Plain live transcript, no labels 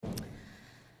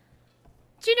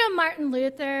Do you know Martin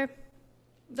Luther,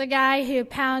 the guy who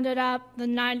pounded up the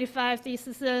 95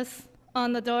 theses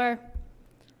on the door?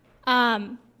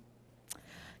 The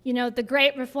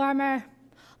great reformer,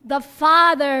 the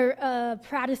father of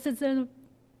Protestantism,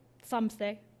 some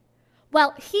say.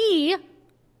 Well, he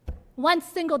once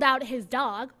singled out his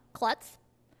dog, Klutz,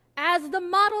 as the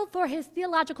model for his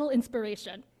theological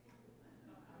inspiration,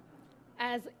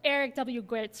 as Eric W.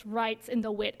 Gritz writes in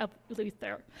The Wit of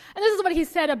Luther. And this is what he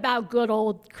said about good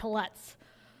old Klutz.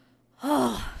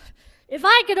 Oh, if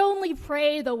I could only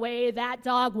pray the way that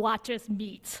dog watches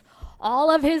meat. All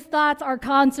of his thoughts are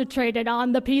concentrated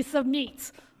on the piece of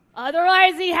meat.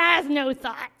 Otherwise, he has no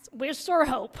thoughts, wish or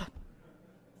hope.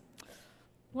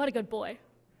 What a good boy.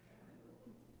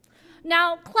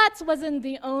 Now, Klutz wasn't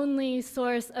the only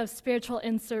source of spiritual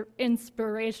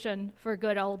inspiration for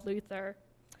good old Luther.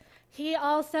 He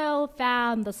also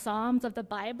found the Psalms of the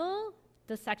Bible,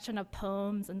 the section of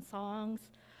poems and songs,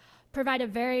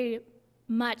 provided very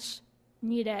much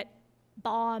needed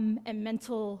balm and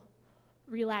mental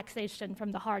relaxation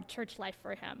from the hard church life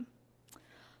for him.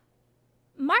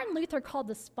 Martin Luther called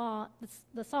the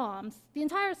Psalms, the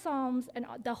entire Psalms, and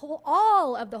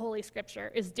all of the Holy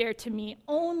Scripture is dear to me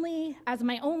only as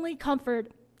my only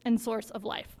comfort and source of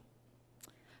life.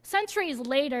 Centuries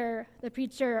later, the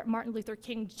preacher Martin Luther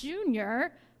King Jr.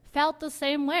 felt the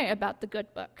same way about the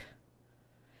good book.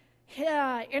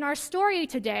 In our story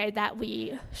today that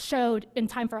we showed in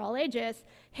Time for All Ages,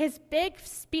 his big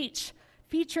speech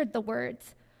featured the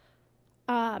words,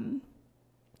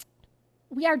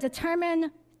 "We are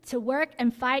determined to work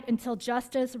and fight until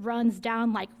justice runs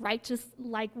down like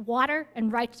water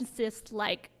and righteousness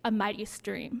like a mighty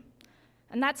stream."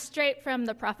 And that's straight from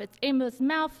the prophet Amos'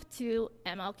 mouth to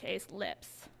MLK's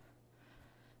lips.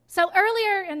 So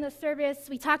earlier in the service,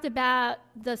 we talked about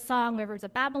the song Rivers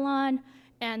of Babylon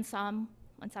and Psalm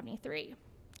 173.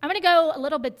 I'm going to go a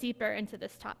little bit deeper into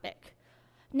this topic.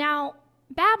 Now,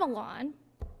 Babylon,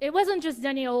 it wasn't just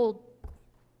any old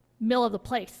middle of the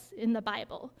place in the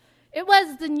Bible. It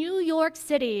was the New York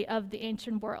City of the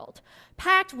ancient world,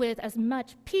 packed with as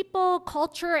much people,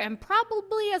 culture, and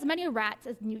probably as many rats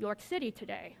as New York City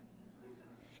today.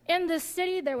 In this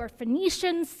city, there were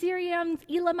Phoenicians, Syrians,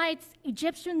 Elamites,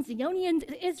 Egyptians, Ionians,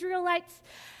 Israelites,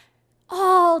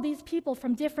 all these people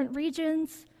from different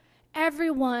regions.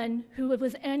 Everyone who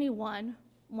was anyone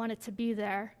wanted to be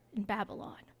there in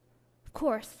Babylon. Of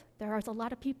course, there was a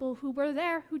lot of people who were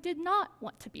there who did not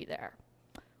want to be there,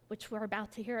 which we're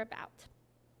about to hear about.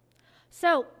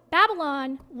 So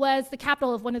Babylon was the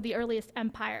capital of one of the earliest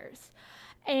empires.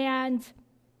 And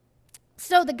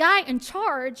so the guy in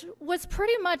charge was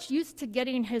pretty much used to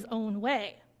getting his own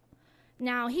way.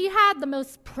 Now, he had the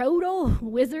most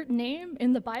proto-wizard name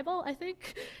in the Bible, I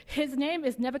think. His name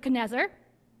is Nebuchadnezzar.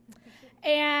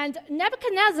 And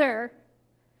Nebuchadnezzar,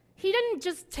 he didn't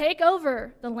just take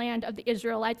over the land of the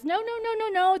Israelites. No.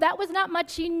 That was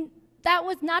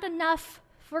not enough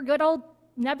for good old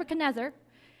Nebuchadnezzar.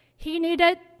 He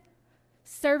needed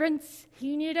servants,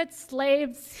 he needed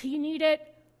slaves, he needed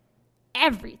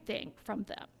everything from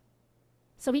them.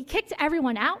 So he kicked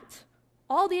everyone out,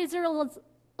 all the Israelites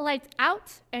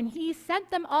out, and he sent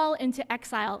them all into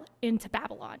exile into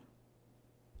Babylon.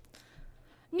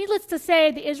 Needless to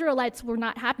say, the Israelites were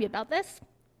not happy about this.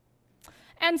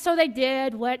 And so they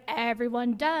did what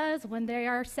everyone does when they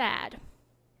are sad.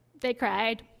 They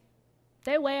cried,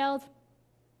 they wailed,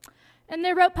 and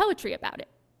they wrote poetry about it.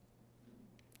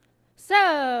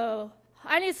 So,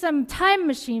 I need some time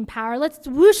machine power. Let's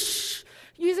whoosh,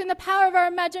 using the power of our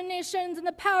imaginations and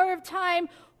the power of time,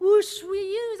 whoosh, we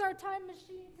use our time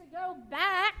machine to go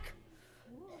back.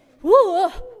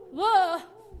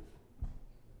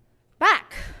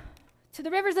 Back to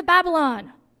the rivers of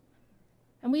Babylon.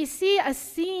 And we see a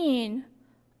scene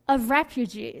of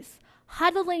refugees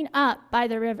huddling up by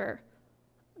the river,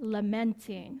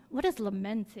 lamenting. What is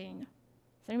lamenting?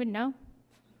 Does anyone know?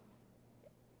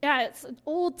 Yeah, it's an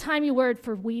old-timey word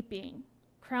for weeping,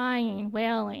 crying,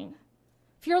 wailing.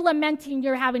 If you're lamenting,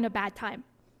 you're having a bad time.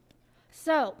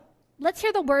 So let's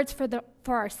hear the words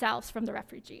for ourselves from the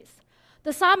refugees.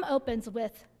 The psalm opens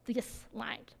with this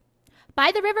line: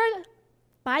 By the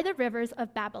rivers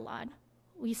of Babylon,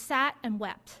 we sat and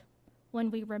wept when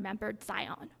we remembered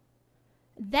Zion.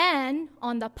 Then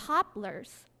on the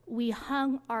poplars, we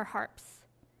hung our harps.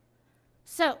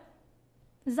 So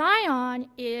Zion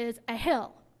is a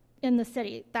hill in the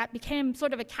city that became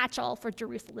sort of a catch-all for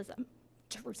Jerusalem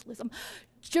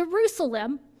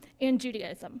in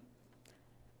Judaism.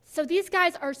 So these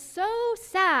guys are so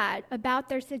sad about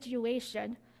their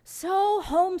situation, so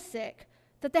homesick,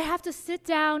 that they have to sit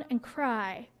down and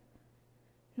cry.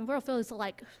 And the world feels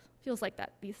like Feels like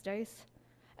that these days.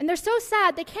 And they're so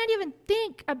sad they can't even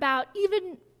think about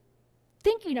even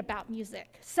thinking about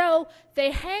music. So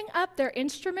they hang up their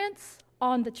instruments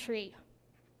on the tree.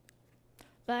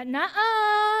 But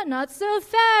not so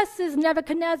fast, says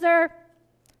Nebuchadnezzar.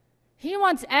 He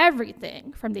wants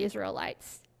everything from the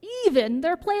Israelites, even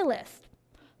their playlist.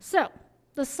 So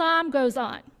the psalm goes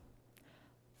on.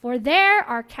 For there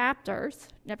our captors,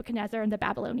 Nebuchadnezzar and the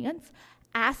Babylonians,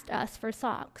 asked us for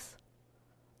songs.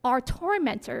 Our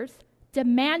tormentors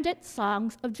demanded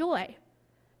songs of joy.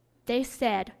 They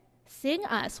said, sing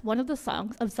us one of the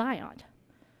songs of Zion.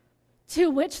 To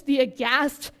which the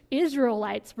aghast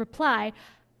Israelites reply,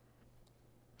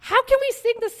 how can we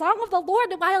sing the song of the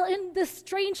Lord while in this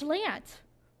strange land?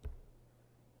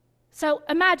 So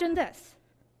imagine this.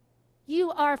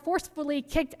 You are forcefully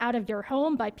kicked out of your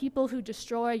home by people who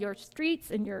destroy your streets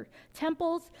and your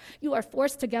temples. You are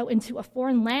forced to go into a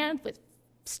foreign land with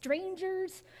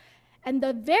strangers. And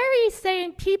the very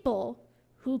same people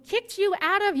who kicked you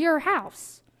out of your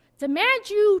house demand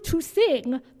you to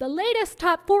sing the latest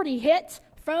top 40 hit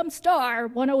from Star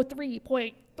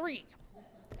 103.3.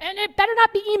 And it better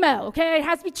not be emo, okay? It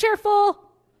has to be cheerful.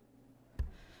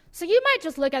 So you might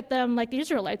just look at them like the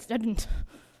Israelites didn't.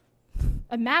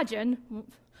 Imagine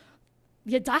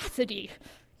the audacity.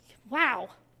 Wow.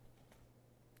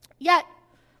 Yet,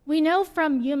 we know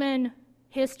from human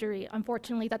history,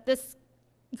 unfortunately, that this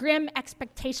grim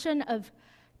expectation of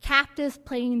captives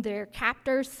playing their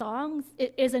captors' songs,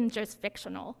 it isn't just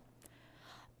fictional.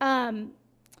 Slave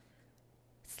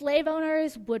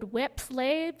owners would whip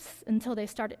slaves until they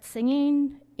started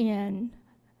singing in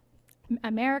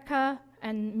America,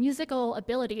 and musical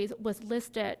abilities was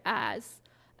listed as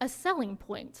a selling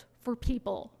point for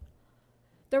people.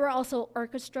 There were also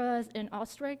orchestras in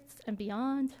Auschwitz and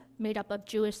beyond, made up of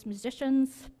Jewish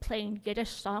musicians playing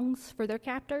Yiddish songs for their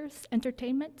captors'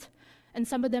 entertainment, and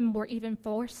some of them were even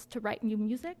forced to write new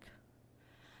music.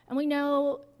 And we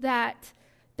know that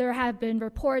there have been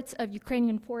reports of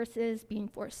Ukrainian forces being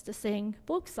forced to sing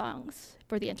folk songs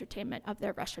for the entertainment of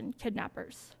their Russian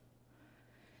kidnappers.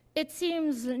 It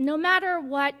seems no matter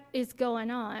what is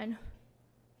going on,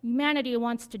 humanity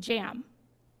wants to jam.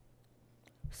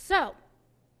 So,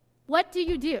 what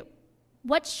do?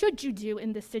 What should you do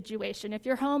in this situation? If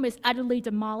your home is utterly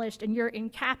demolished and you're in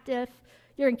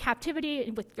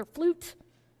captivity with your flute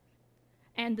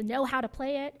and the know how to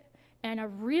play it and a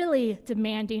really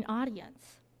demanding audience,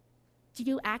 do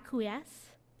you acquiesce?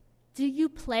 Do you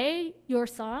play your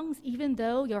songs even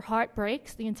though your heart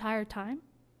breaks the entire time?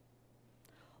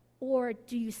 Or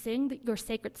do you sing your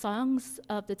sacred songs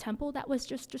of the temple that was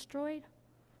just destroyed?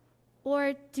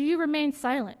 Or do you remain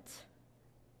silent?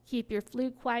 Keep your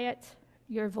flute quiet,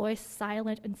 your voice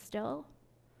silent and still?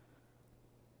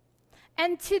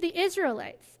 And to the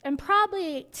Israelites, and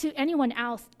probably to anyone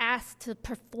else asked to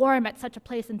perform at such a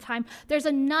place and time, there's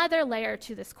another layer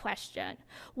to this question,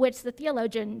 which the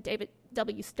theologian David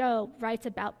W. Stowe writes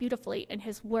about beautifully in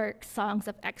his work, Songs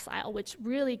of Exile, which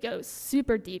really goes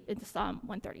super deep into Psalm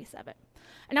 137.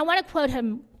 And I want to quote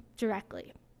him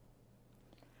directly.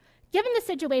 Given the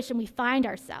situation we find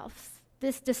ourselves,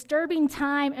 this disturbing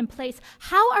time and place,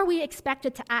 how are we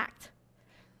expected to act?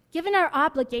 Given our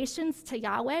obligations to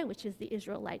Yahweh, which is the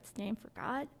Israelites' name for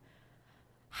God,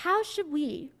 how should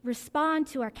we respond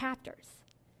to our captors?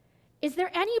 Is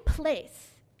there any place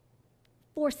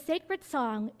for sacred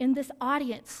song in this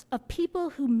audience of people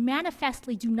who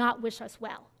manifestly do not wish us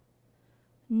well?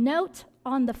 Note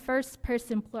on the first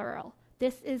person plural.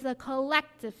 This is a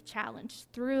collective challenge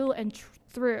through and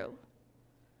through.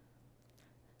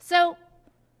 So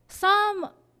Psalm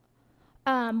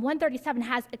 137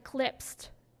 has eclipsed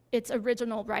its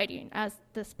original writing as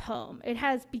this poem. It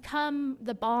has become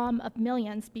the balm of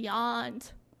millions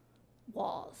beyond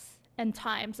walls and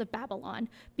times of Babylon,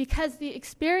 because the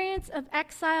experience of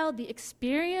exile, the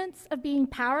experience of being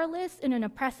powerless in an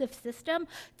oppressive system,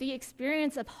 the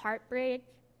experience of heartbreak,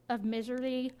 of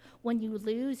misery when you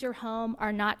lose your home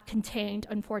are not contained,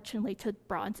 unfortunately, to the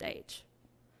Bronze Age.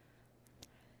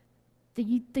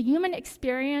 The human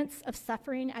experience of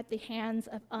suffering at the hands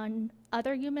of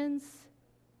other humans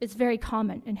is very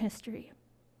common in history.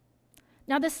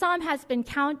 Now, this psalm has been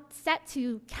set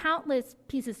to countless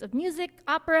pieces of music,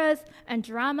 operas, and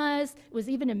dramas. It was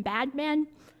even in Mad Men.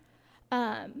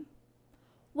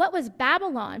 What was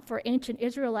Babylon for ancient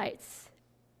Israelites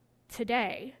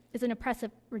today is an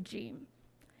oppressive regime.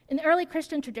 In the early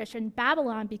Christian tradition,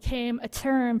 Babylon became a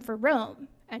term for Rome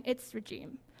and its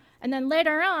regime. And then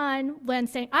later on, when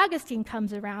St. Augustine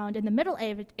comes around in the Middle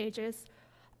Ages,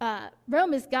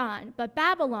 Rome is gone, but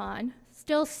Babylon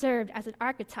still served as an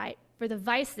archetype for the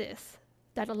vices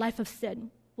that a life of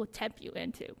sin will tempt you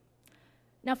into.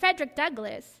 Now, Frederick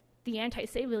Douglass, the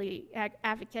anti-slavery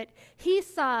advocate, he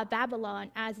saw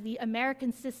Babylon as the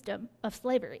American system of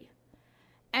slavery.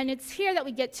 And it's here that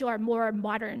we get to my more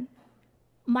modern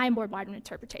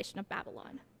interpretation of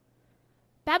Babylon.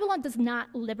 Babylon does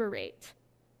not liberate.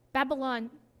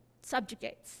 Babylon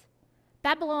subjugates.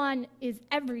 Babylon is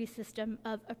every system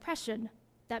of oppression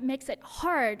that makes it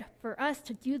hard for us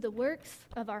to do the works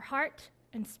of our heart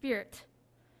and spirit.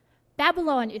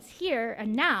 Babylon is here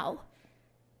and now.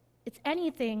 It's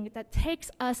anything that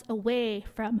takes us away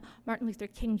from Martin Luther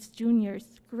King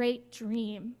Jr.'s great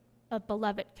dream of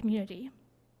beloved community.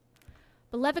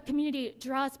 Beloved community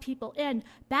draws people in.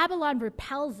 Babylon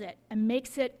repels it and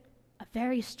makes it a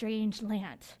very strange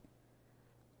land.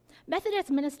 Methodist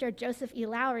minister Joseph E.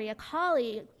 Lowry, a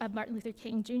colleague of Martin Luther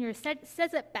King Jr.,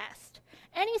 says it best.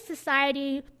 Any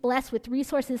society blessed with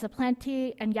resources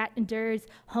aplenty and yet endures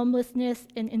homelessness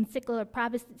and insular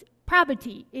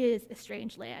poverty is a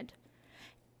strange land.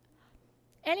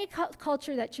 Any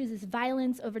culture that chooses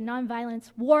violence over nonviolence,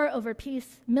 war over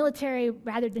peace, military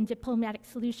rather than diplomatic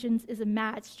solutions is a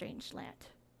mad, strange land.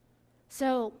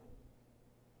 So,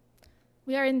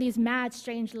 we are in these mad,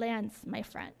 strange lands, my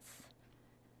friends.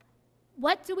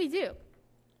 What do we do?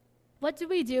 What do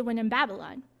we do when in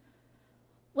Babylon?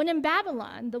 When in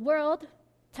Babylon, the world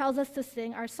tells us to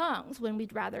sing our songs when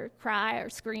we'd rather cry or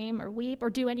scream or weep or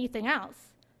do anything else.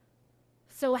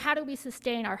 So how do we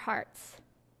sustain our hearts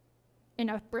in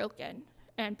a broken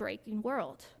and breaking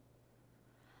world?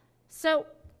 So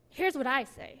here's what I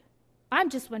say. I'm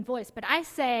just one voice, but I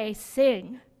say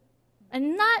sing.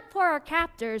 And not for our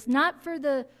captors, not for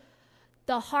the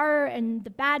horror and the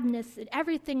badness and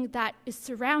everything that is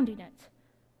surrounding it.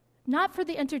 Not for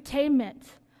the entertainment,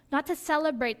 not to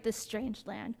celebrate this strange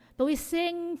land, but we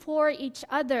sing for each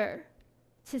other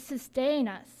to sustain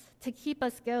us, to keep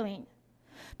us going.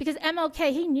 Because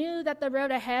MLK, he knew that the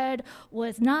road ahead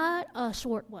was not a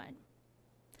short one.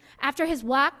 After his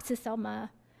walk to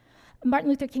Selma, Martin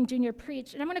Luther King Jr.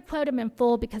 preached, and I'm going to quote him in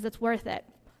full because it's worth it.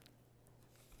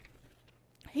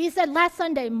 He said, "Last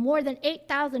Sunday, more than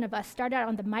 8,000 of us started out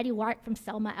on the mighty walk from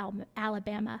Selma,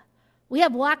 Alabama. We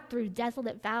have walked through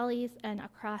desolate valleys and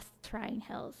across trying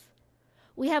hills.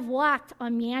 We have walked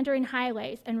on meandering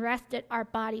highways and rested our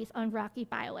bodies on rocky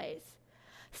byways.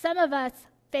 Some of us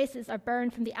faces are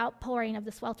burned from the outpouring of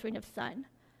the sweltering of sun.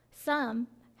 Some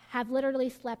have literally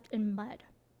slept in mud.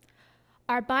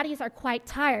 Our bodies are quite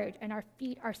tired and our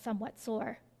feet are somewhat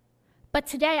sore. But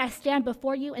today I stand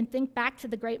before you and think back to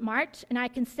the Great March, and I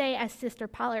can say, as Sister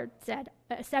Pollard said,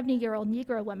 a 70-year-old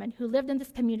Negro woman who lived in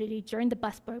this community during the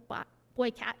bus boycott.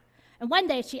 And one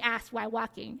day she asked while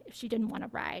walking if she didn't want to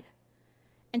ride.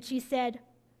 And she said,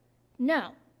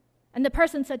 no. And the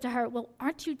person said to her, well,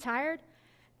 aren't you tired?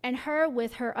 And her,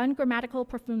 with her ungrammatical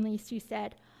profoundly, she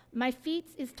said, my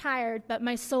feet is tired, but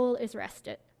my soul is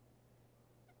rested.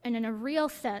 And in a real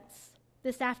sense,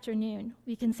 this afternoon,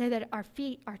 we can say that our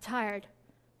feet are tired,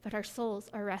 but our souls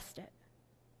are rested.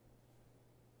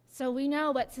 So we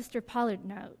know what Sister Pollard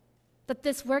knows, that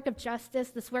this work of justice,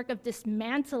 this work of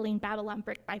dismantling Babylon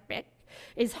brick by brick,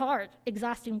 is hard,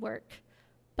 exhausting work.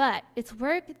 But it's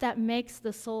work that makes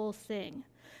the soul sing.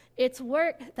 It's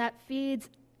work that feeds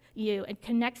you and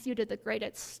connects you to the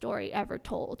greatest story ever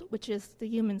told, which is the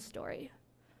human story.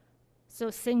 So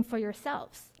sing for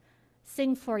yourselves,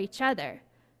 sing for each other,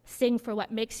 sing for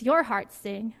what makes your heart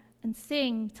sing, and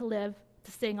sing to live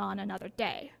to sing on another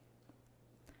day.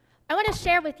 I want to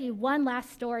share with you one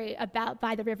last story about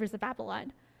By the Rivers of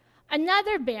Babylon.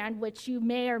 Another band, which you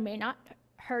may or may not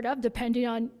heard of, depending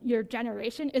on your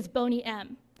generation, is Boney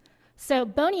M. So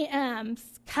Boney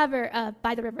M's cover of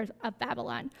By the Rivers of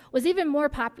Babylon was even more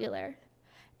popular,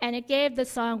 and it gave the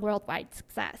song worldwide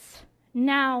success.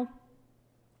 Now,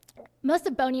 most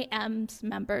of Boney M's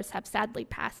members have sadly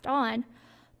passed on,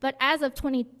 but as of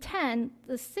 2010,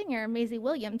 the singer, Maisie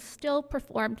Williams, still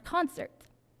performed concerts.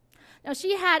 Now,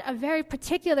 she had a very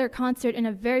particular concert in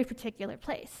a very particular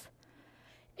place.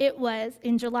 It was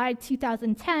in July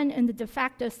 2010 in the de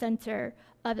facto center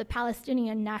of the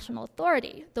Palestinian National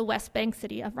Authority, the West Bank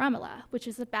city of Ramallah, which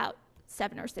is about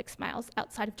 7 or 6 miles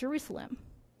outside of Jerusalem.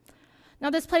 Now,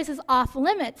 this place is off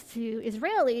limits to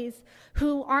Israelis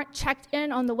who aren't checked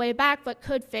in on the way back but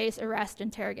could face arrest,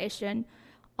 interrogation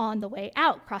on the way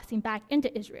out, crossing back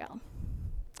into Israel.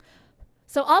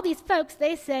 So all these folks,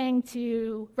 they sang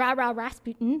to Rah Rah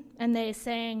Rasputin, and they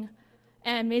sang,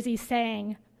 and Maisie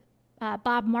sang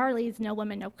Bob Marley's No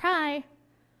Woman, No Cry.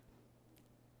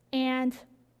 And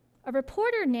a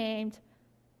reporter named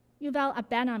Yuval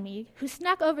Abanami, who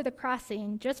snuck over the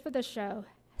crossing just for the show,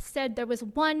 said there was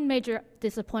one major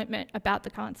disappointment about the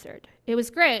concert. It was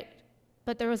great,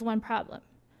 but there was one problem.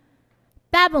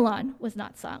 Babylon was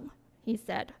not sung, he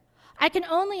said. I can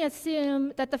only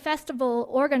assume that the festival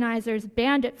organizers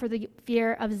banned it for the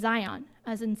fear of Zion,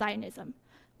 as in Zionism,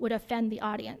 would offend the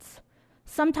audience.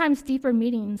 Sometimes deeper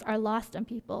meanings are lost on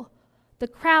people. The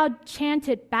crowd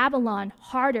chanted Babylon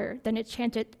harder than it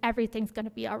chanted everything's gonna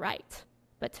be all right,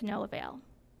 but to no avail.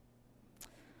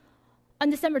 On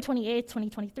December 28,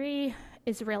 2023,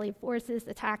 Israeli forces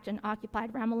attacked and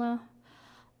occupied Ramallah.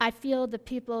 I feel the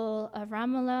people of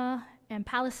Ramallah and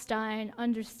Palestine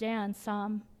understand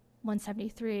Psalm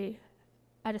 173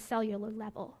 at a cellular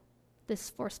level, this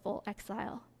forceful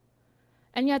exile.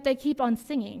 And yet they keep on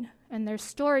singing, and their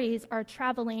stories are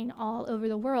traveling all over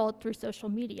the world through social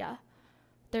media.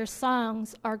 Their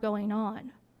songs are going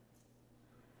on.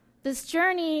 This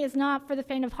journey is not for the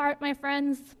faint of heart, my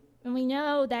friends, and we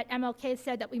know that MLK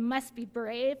said that we must be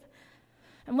brave.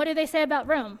 And what do they say about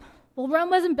Rome? Well, Rome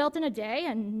wasn't built in a day,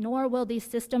 and nor will these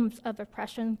systems of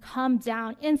oppression come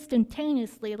down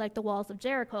instantaneously like the walls of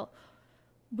Jericho.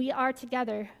 We are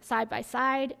together, side by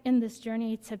side, in this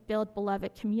journey to build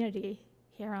beloved community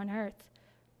here on earth.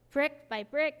 Brick by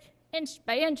brick, inch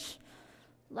by inch,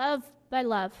 love by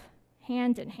love,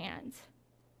 hand in hand.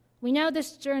 We know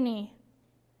this journey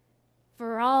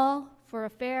for all, for a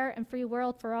fair and free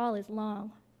world for all is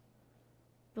long.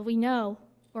 But we know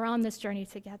we're on this journey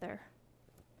together.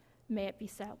 May it be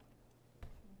so.